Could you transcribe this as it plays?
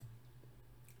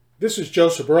This is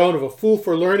Joseph Barone of A Fool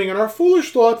for Learning, and our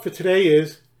foolish thought for today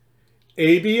is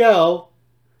ABL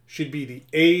should be the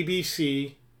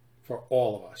ABC for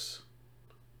all of us.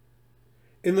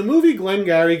 In the movie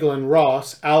Glengarry Glen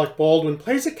Ross, Alec Baldwin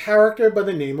plays a character by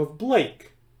the name of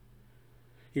Blake.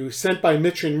 He was sent by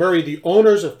Mitch and Murray, the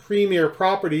owners of Premier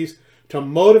Properties, to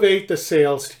motivate the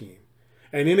sales team.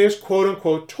 And in his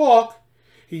quote-unquote talk,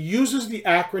 he uses the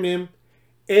acronym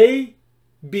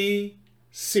ABC.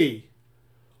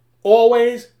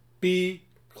 Always be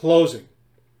closing.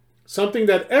 Something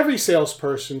that every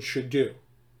salesperson should do.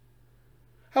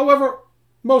 However,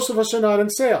 most of us are not in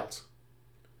sales.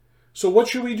 So what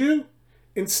should we do?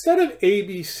 Instead of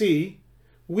ABC,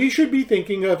 we should be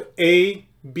thinking of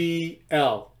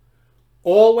ABL.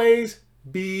 Always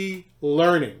be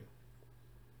learning.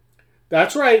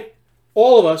 That's right.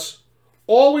 All of us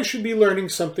always should be learning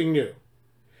something new.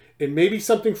 It may be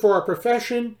something for our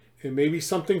profession. It may be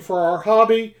something for our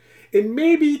hobby. It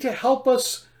may be to help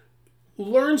us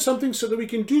learn something so that we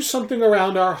can do something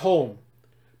around our home.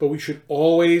 But we should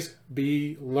always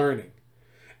be learning.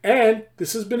 And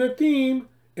this has been a theme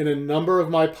in a number of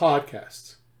my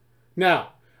podcasts.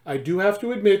 Now, I do have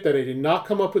to admit that I did not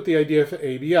come up with the idea for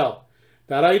ABL.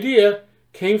 That idea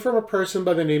came from a person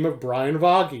by the name of Brian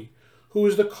Voggy, who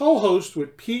is the co-host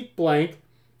with Pete Blank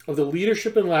of the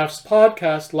Leadership and Laughs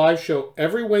podcast live show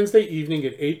every Wednesday evening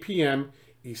at 8 p.m.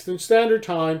 Eastern Standard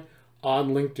Time on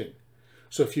LinkedIn.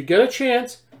 So if you get a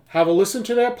chance, have a listen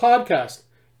to their podcast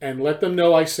and let them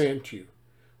know I sent you.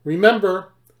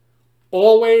 Remember,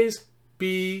 always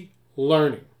be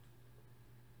learning.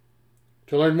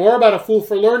 To learn more about A Fool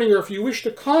for Learning, or if you wish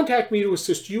to contact me to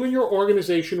assist you and your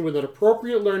organization with an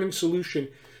appropriate learning solution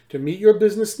to meet your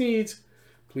business needs,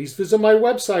 please visit my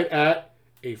website at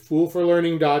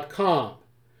afoolforlearning.com.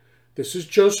 This is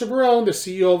Joseph Barone, the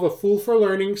CEO of A Fool for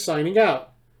Learning, signing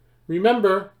out.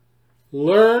 Remember,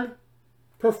 learn,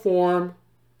 perform,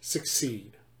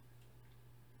 succeed.